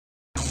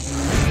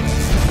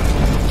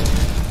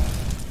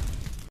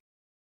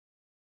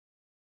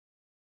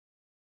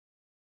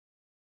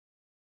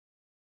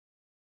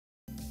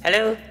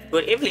Hello,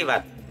 good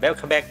everyone.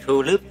 Welcome back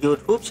to Leum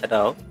YouTube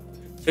channel.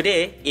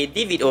 Today, in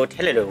this video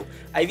tutorial,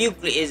 I will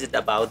create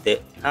about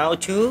the how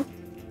to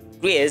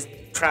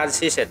create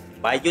transition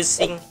by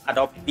using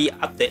Adobe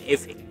After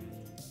Effects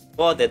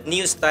for the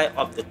new style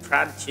of the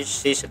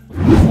transition.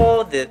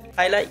 For the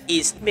highlight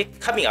is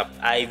coming up,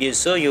 I will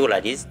show you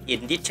like this.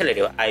 In this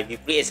tutorial, I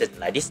will create it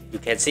like this. You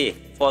can see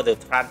for the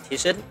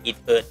transition, it's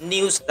a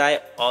new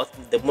style of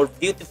the more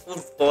beautiful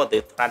for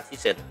the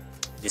transition.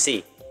 You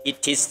see,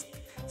 it is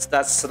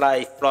start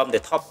slide from the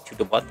top to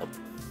the bottom.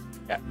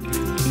 Yeah.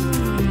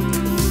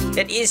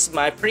 That is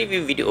my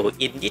preview video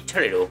in this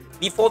tutorial.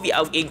 Before we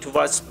are going to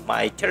watch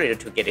my tutorial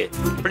together,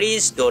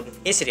 please don't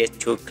hesitate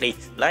to click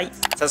like,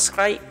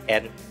 subscribe,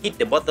 and hit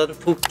the button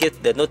to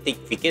get the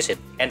notification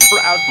and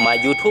follow out my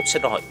YouTube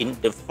channel in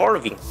the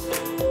following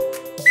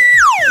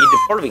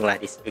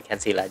like this. You can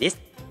see like this.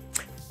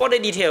 For the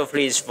detail,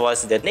 please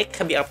watch the next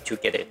coming up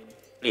together,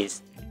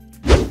 please.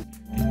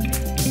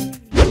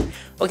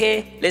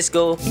 Okay, let's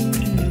go.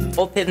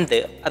 Open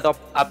the Adobe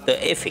After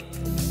Effects.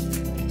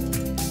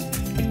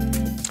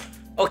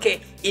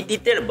 Okay, in the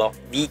detail box,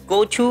 we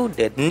go to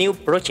the new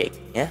project.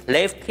 Yeah?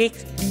 Left click,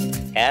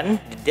 and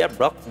the detail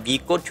box, we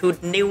go to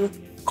new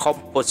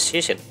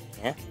composition.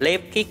 Yeah?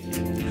 Left click.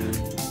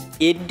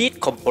 In this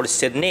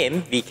composition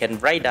name, we can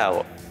write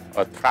down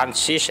a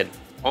transition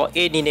or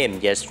any name.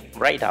 Just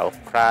write down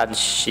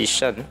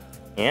transition.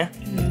 Yeah?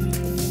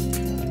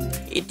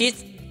 It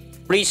is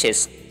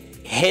presets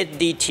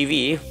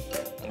HDTV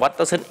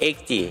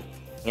 1080.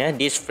 Yeah,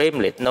 this frame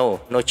rate, no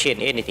change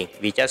anything.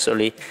 We just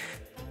only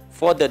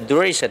for the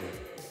duration,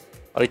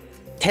 only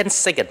 10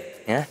 seconds.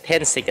 Yeah,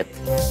 10 seconds.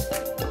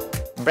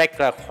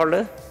 Background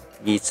color,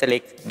 we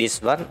select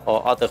this one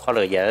or other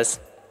color. Yes,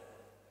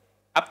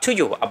 up to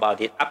you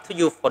about it. Up to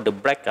you for the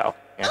background.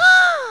 Yeah.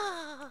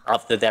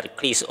 After that,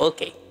 click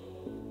OK.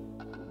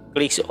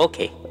 Click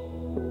OK.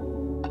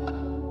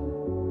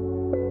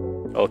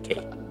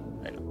 Okay.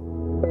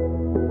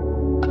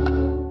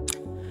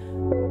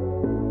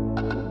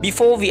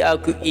 Before we are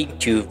going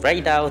to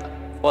write down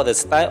for the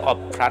style of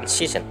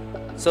transition,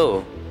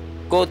 so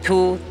go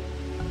to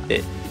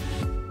the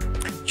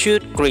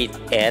choose grid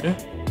and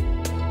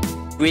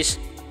grid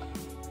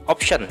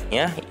option.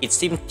 Yeah, it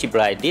seems to be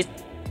like this.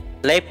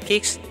 Left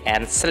click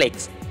and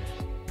select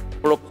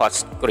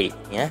propose grid.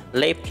 Yeah,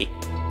 left click.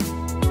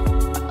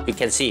 You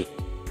can see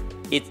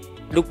it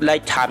look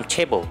like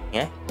timetable.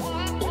 Yeah,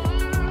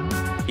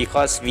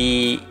 because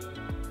we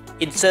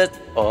insert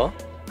or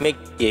make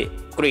the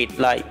grid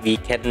like we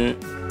can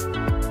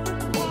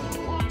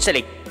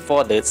select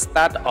for the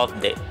start of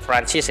the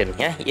transition.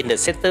 Yeah, in the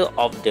center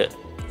of the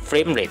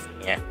frame rate.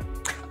 Yeah,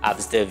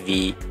 after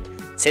we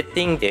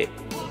setting the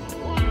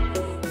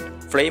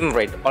frame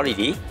rate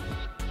already,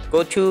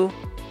 go to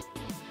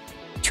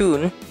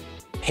tune,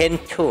 pen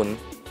tool,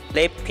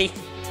 left click,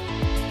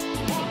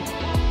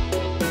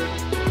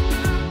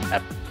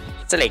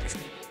 select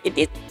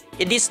it.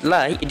 It is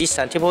line, it is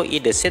timetable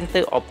in the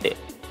center of the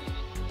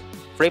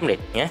frame rate.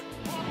 Yeah.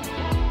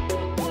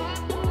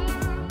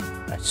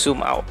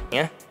 Zoom out.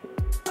 Yeah.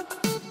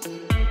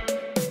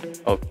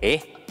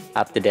 Okay.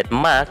 After that,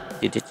 mark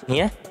it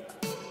here.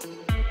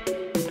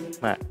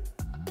 Mark.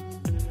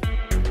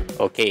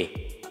 Okay.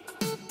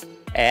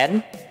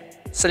 And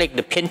select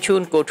the pen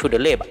tool. Go to the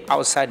left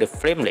outside the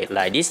frame rate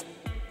like this.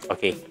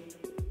 Okay.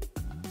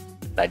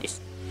 Like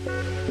this.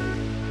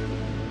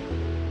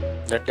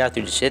 Drag down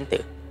to the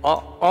center.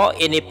 Or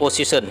any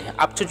position,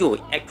 up to you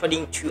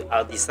according to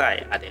our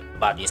design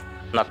about this.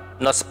 Not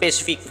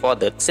specific for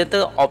the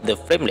center of the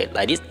frame rate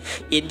like this.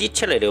 In this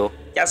tutorial,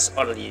 just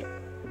only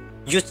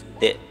use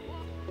the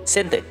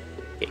center.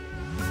 Okay.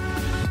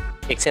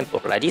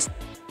 Example like this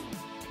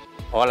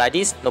or like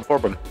this, no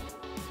problem.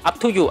 Up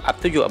to you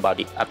about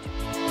it.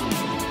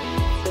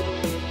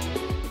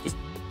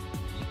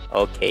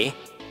 Okay.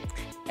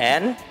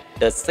 And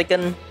the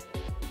second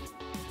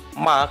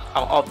mark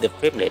out of the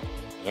frame rate.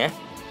 Yeah.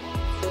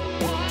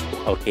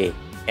 Okay,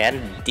 and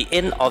the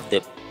end of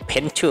the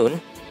pen tool.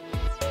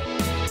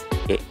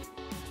 Okay,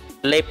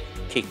 left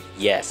click.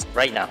 Yes,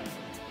 right now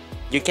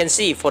you can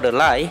see for the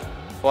line,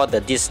 for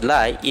this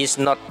line is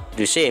not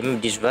the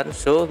same this one,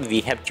 so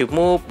we have to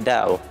move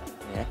down.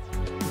 Yeah.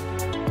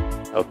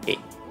 Okay,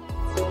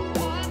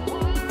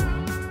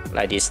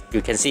 like this.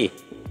 You can see.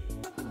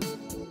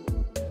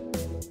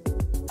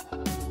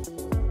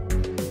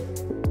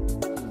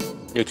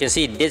 You can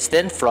see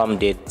distance from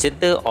the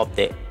center of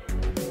the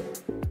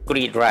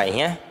grid right.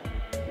 Yeah,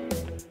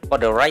 for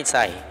the right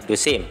side the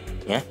same.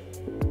 Yeah,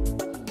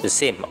 the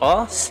same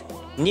or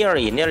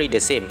nearly the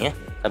same. Yeah,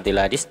 something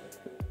like this.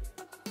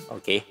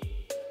 Okay.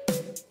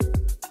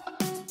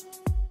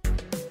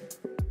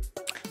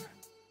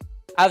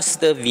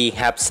 After we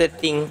have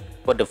setting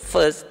for the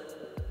first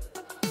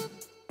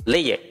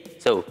layer,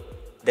 so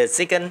the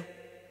second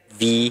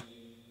we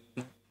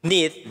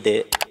need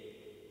the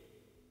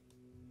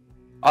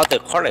other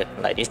color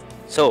like this.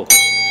 So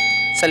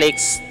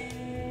select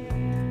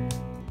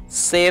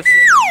save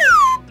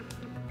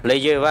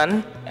layer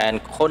 1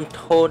 and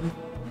Ctrl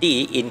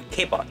D in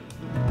keyboard.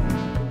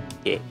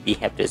 Okay, we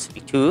have to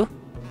select 2.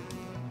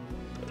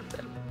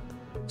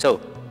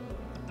 So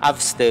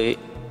after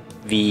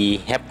we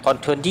have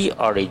control D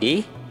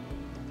already,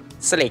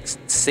 select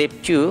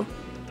Shift 2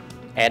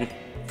 and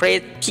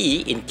press P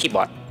in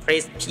keyboard.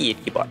 Press P in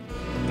keyboard.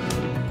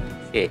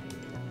 Okay,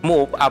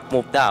 move up,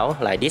 move down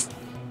like this.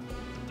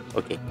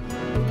 Okay,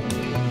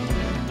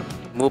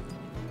 move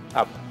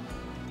up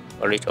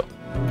a little.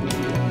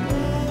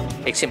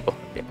 Example.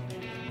 Okay.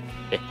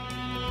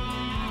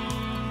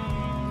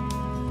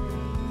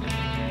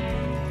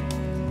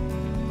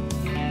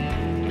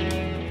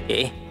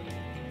 Okay.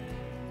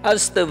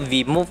 After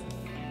we move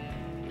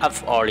up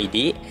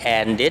already,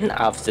 and then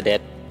after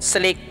that,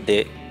 select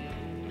the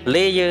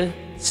layer,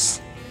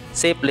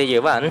 shape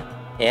layer 1,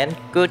 and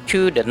go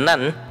to the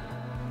none.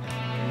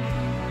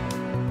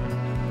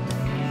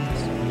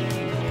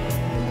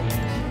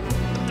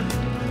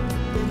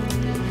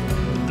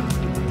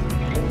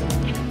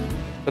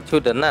 Go to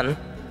the none.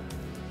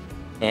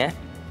 Yeah.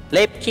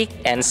 Left click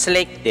and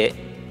select the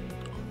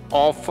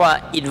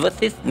alpha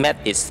inverted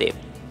matrix shape.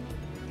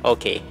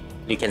 Okay,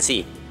 you can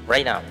see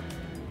right now.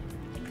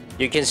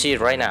 You can see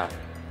right now.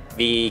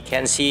 We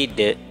can see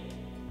the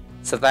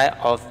style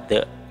of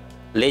the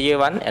layer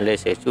 1 and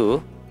layer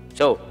 2.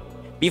 So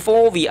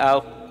before we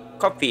are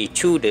copy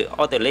to the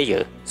other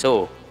layer,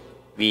 so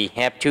we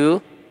have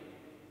to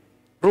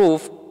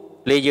move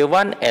layer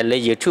 1 and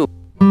layer 2.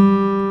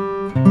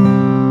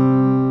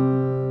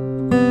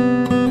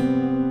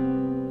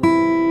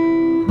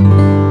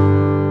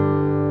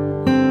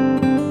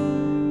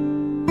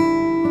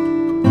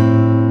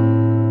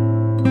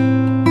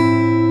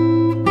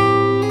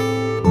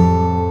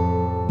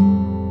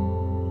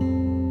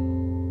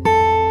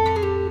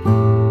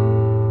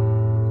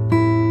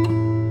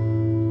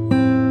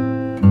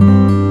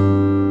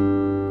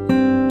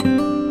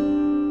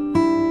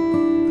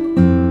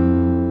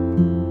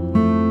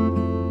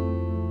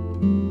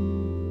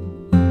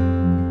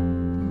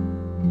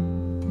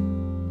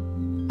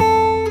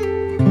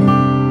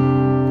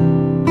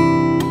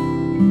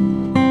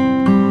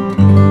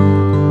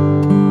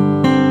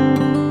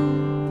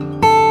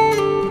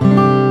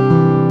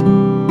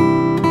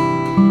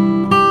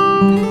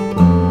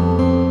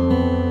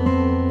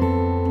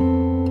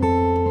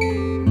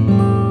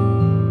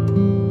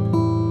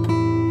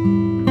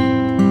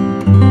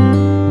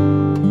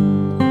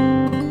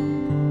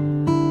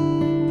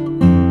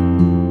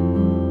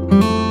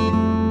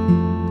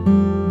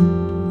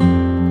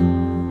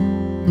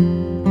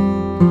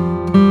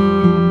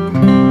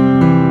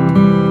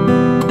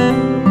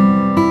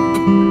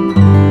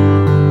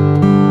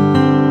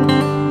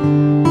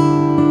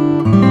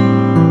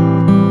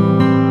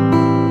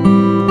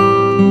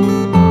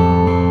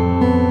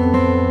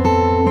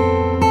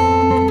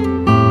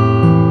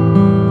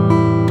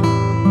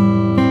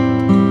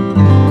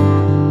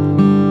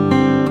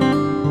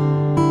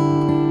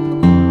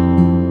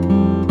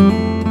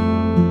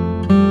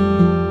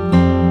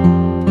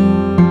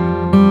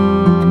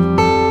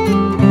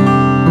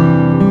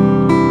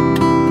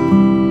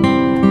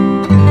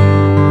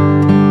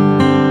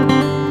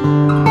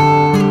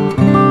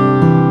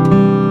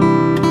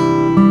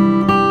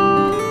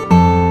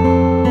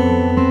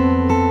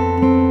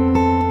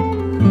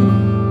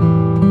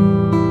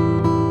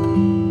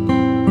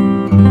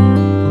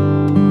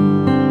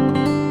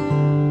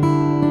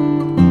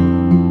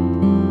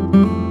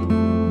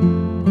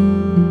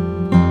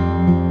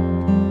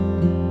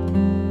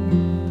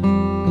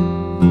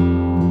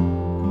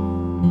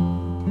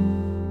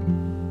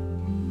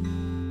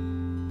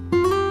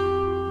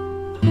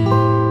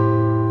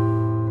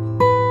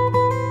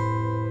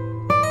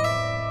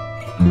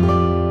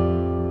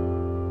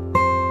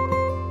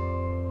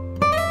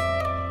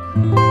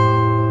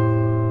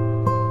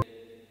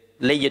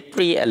 Layer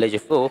 3 and layer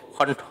 4,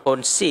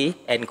 Control C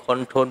and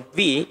Control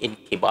V in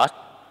keyboard.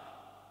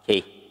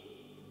 Okay.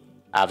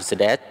 After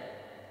that,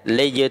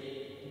 layer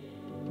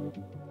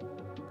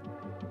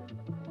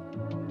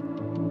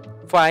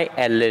 5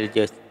 and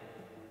layer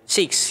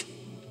 6.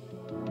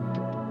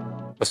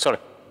 Oh, sorry.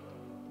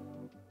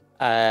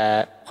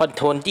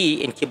 Control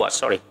D in keyboard.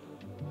 Sorry.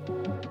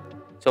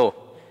 So,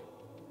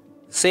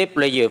 shape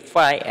layer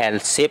 5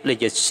 and shape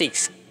layer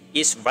 6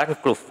 is one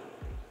group.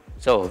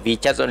 So we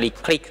just only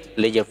click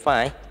layer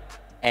 5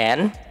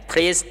 and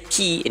press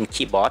T in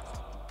keyboard.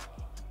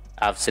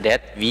 After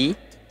that, we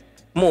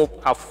move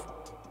up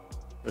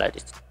like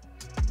this.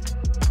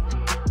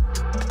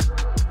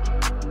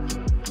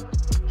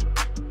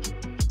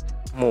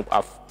 Move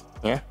up,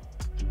 yeah.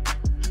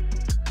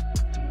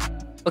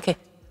 Okay.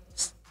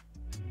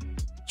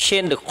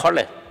 Change the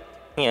color,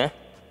 yeah.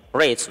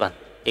 Red one,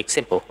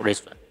 example, red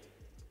one.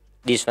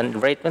 This one,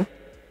 red one.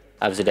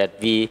 After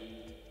that, we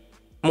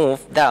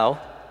move down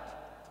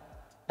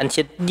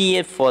until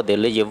near for the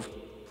layer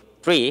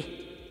 3.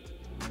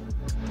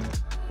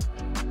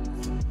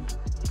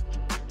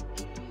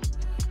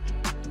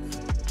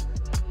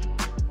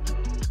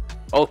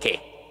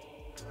 Okay.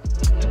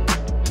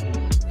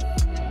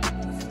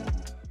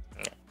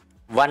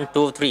 1,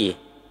 2, 3.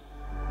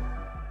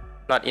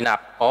 Not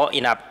enough or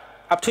enough.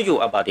 Up to you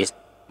about this.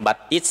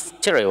 but this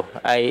tutorial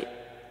I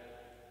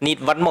need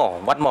one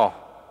more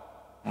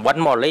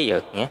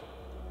layer. Yeah?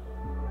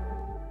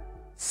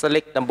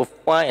 Select number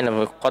 5 and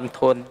number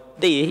Control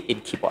D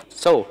in keyboard.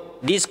 So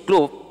this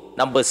group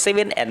number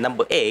 7 and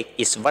number 8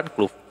 is one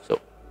group. So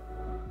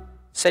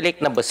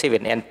select number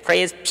 7 and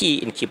press P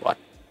in keyboard.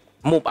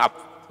 Move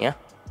up. Yeah.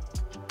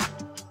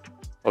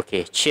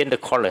 Okay. Change the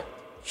color.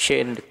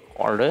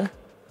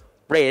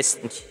 Press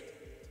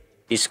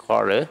this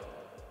color.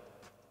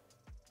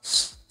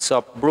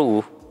 Soft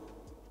blue.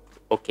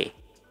 Okay.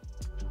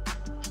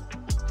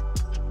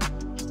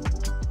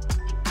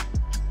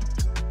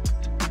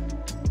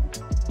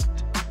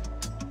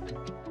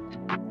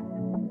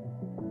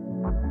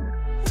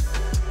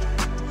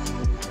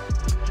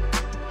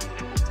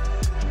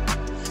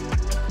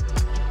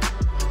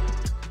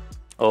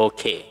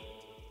 Okay.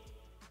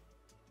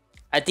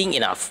 I think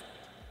enough.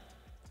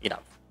 Yeah.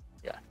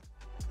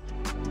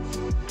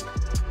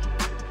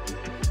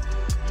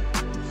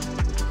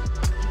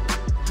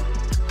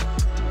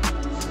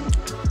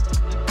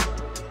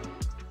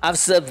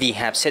 After we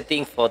have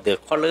setting for the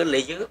color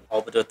layer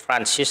of the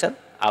transition,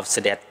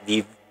 after that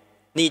we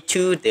need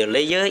to the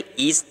layer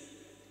is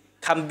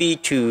can be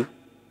to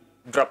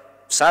drop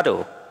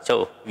shadow.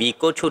 So we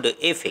go to the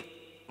effect,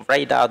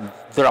 write down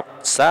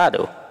drop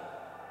shadow.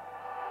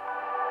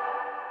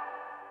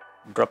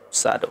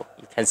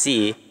 You can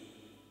see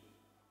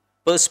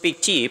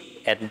perspective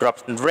and drop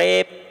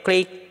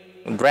click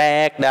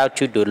drag down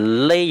to the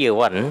layer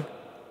 1,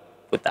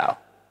 put down.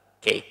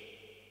 Okay,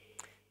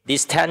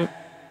 this time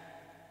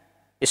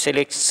you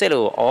select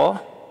 0 or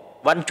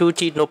 1 2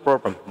 3, no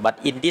problem, but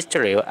in this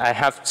tutorial I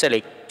have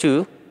select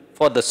 2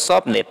 for the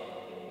softness.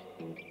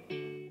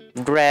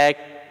 Drag,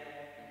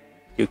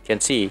 you can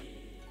see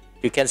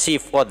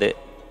for the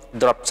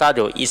drop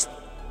shadow is,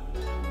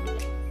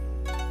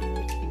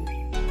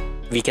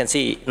 we can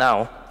see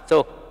now.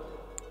 So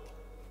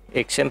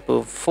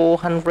example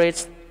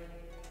 400,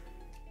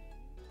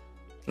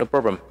 no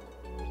problem.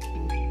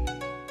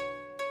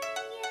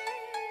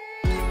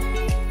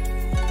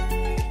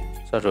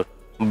 So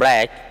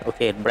black,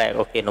 okay,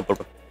 no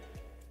problem.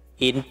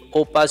 In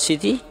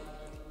opacity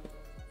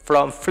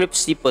from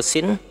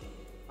 50%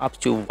 up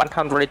to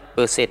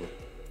 100%.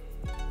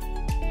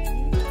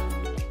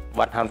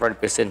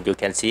 100% you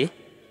can see.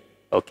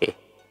 Okay,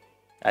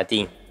 I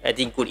think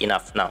good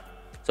enough now.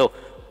 So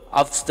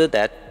after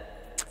that,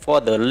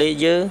 for the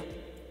layer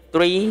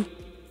 3,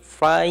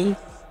 5,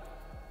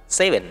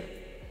 7,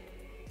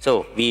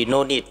 so we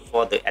no need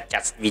for the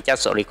adjust, we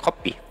just only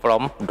copy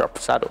from drop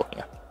shadow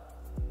here.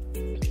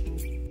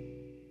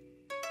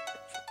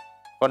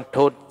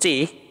 Control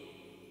G,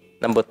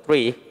 number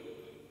 3,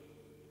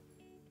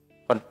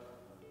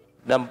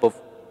 number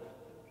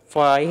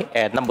 5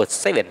 and number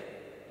 7.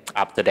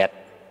 After that,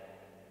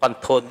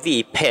 Control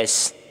V,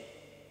 paste.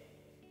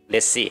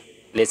 Let's see.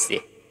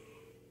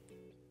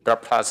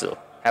 Drop shadow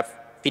have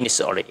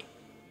finished already.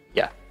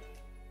 Yeah.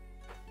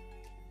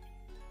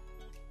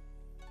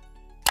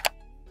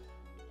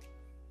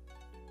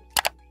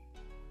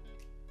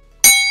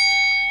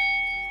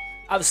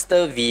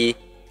 After we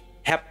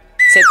have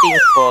setting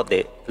for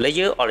the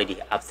layer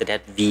already, after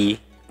that we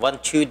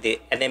want to the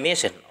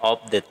animation of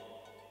the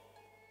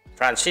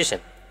transition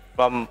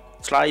from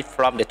slide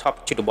from the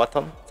top to the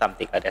bottom,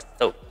 something like that.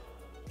 So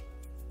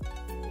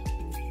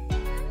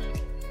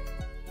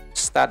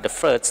start the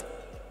first.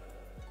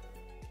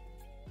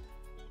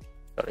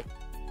 Sorry.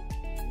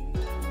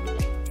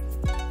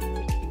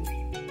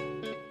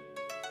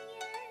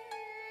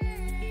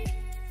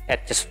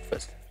 Adjust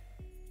first.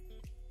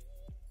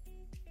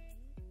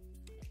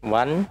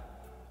 1,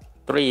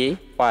 3,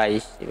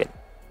 5, 7.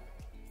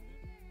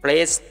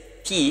 Press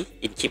P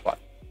in keyboard.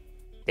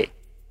 Okay.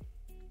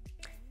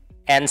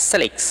 And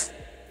select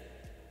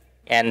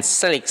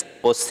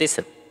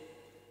position.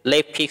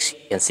 Left click,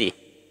 you can see.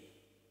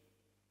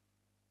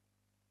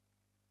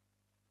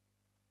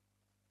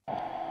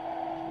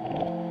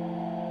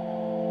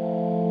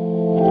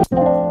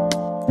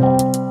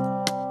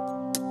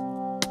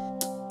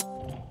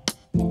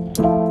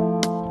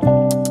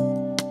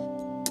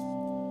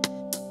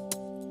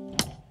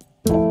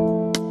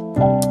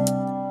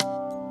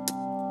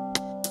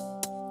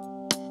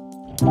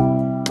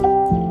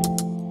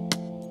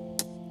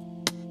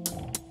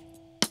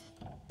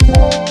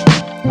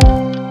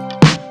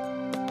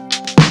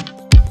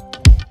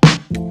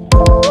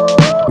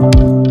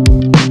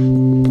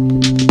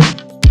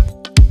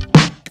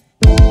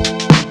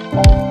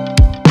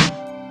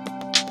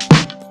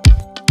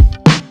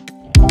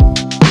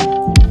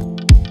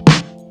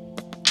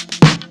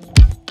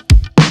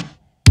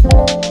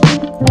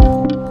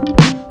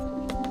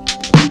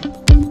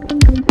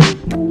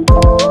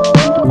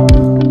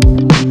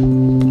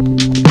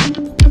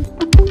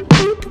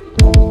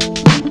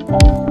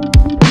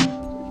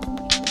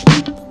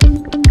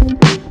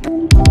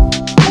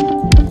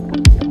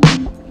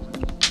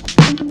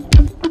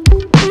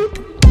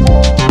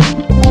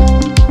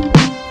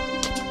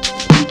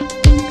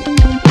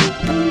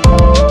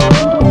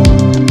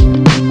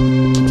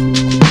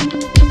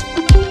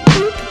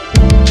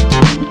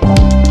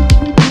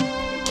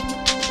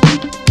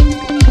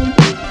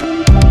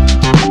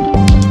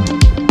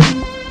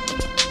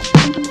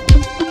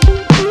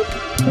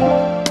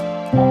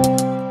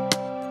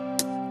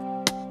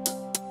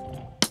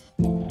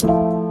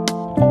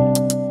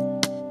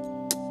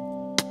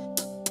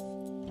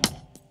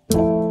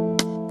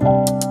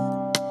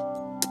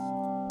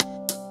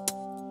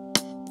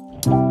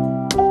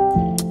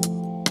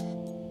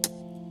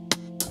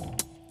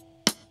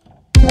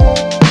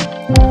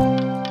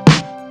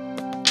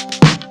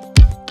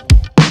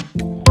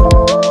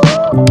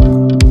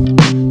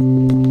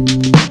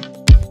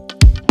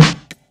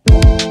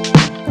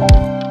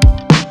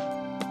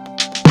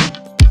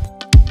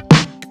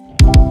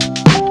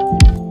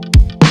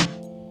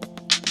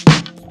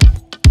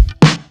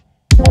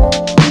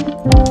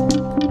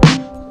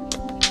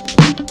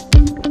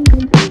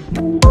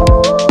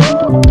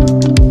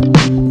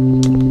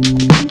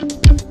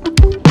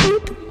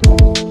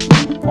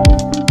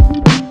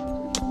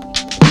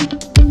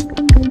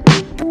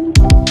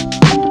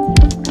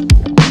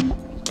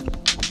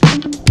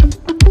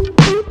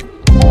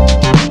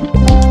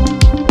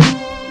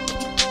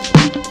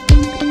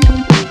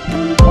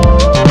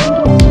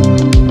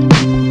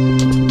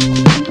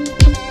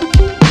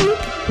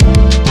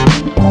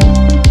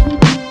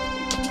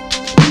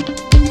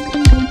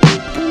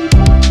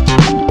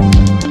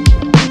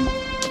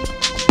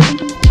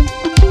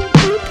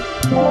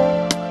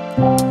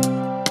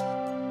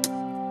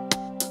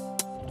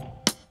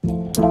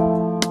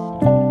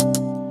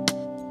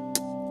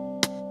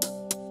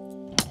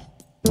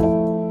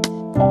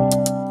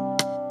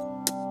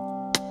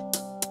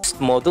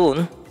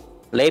 down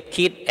left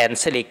click and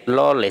select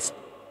lawless.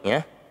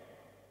 Yeah.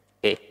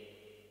 Okay.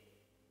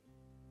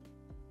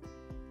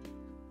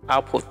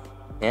 Output.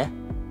 Yeah.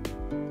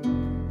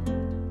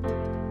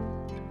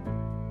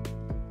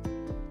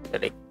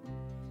 Select.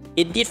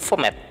 In this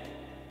format,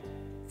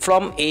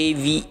 from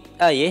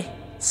AVI,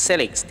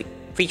 select the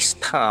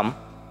fixed time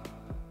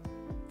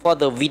for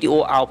the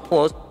video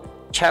output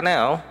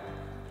channel.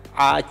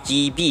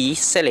 RGB,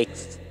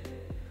 select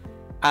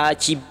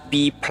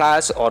RGB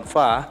plus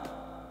alpha.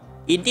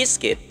 In this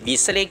case, we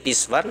select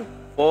this one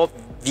for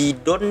we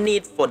don't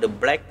need for the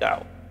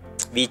background.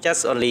 We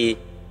just only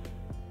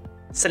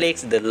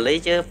select the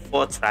layer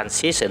for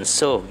transition.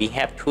 So we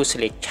have to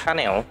select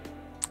channel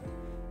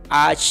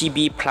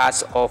RGB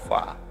plus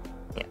alpha.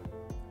 Yeah.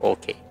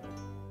 Okay.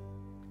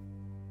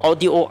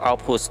 Audio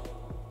output.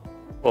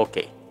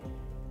 Okay.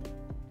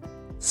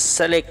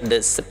 Select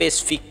the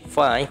specific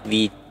file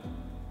we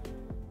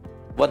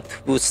want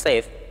to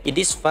save. In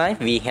this file,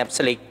 we have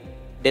select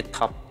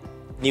desktop,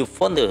 new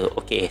folder.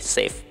 Okay,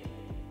 save.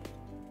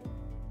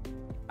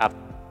 Up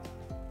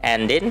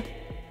and then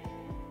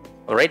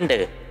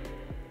render.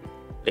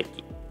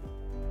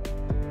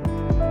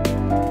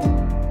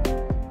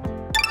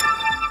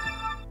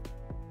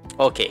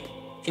 Okay,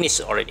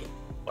 finished already.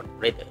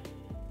 Render.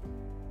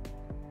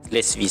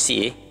 Let's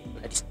see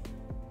like this.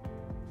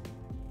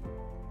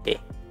 Okay.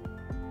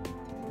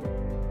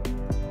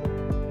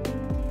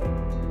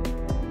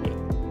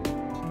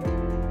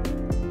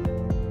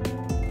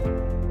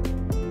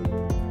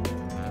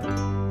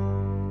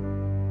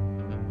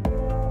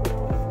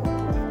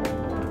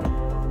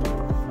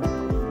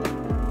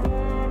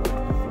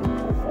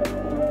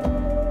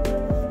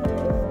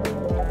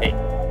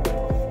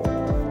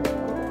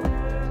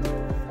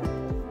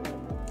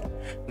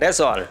 That's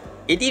all.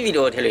 In this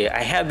video tutorial,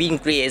 I have been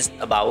created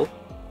about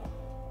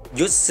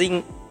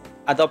using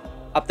Adobe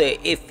After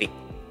Effects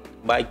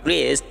by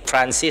create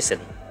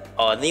transition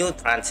or new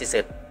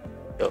transition.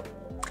 So,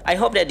 I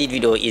hope that this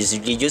video is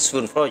really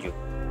useful for you.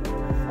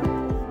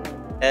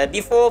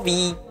 Before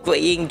we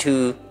going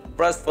to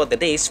brush for the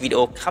next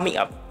video coming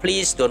up,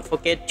 please don't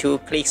forget to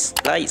click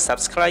like,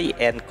 subscribe,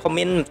 and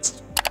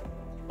comment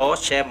or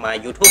share my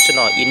YouTube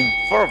channel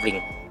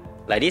involving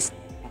like this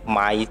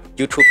my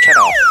YouTube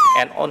channel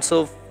and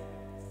also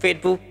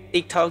Facebook,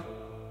 TikTok,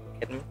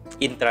 and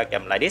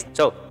Instagram like this.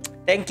 So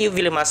thank you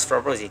very much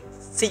for watching.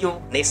 See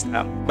you next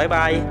time. Bye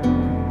bye.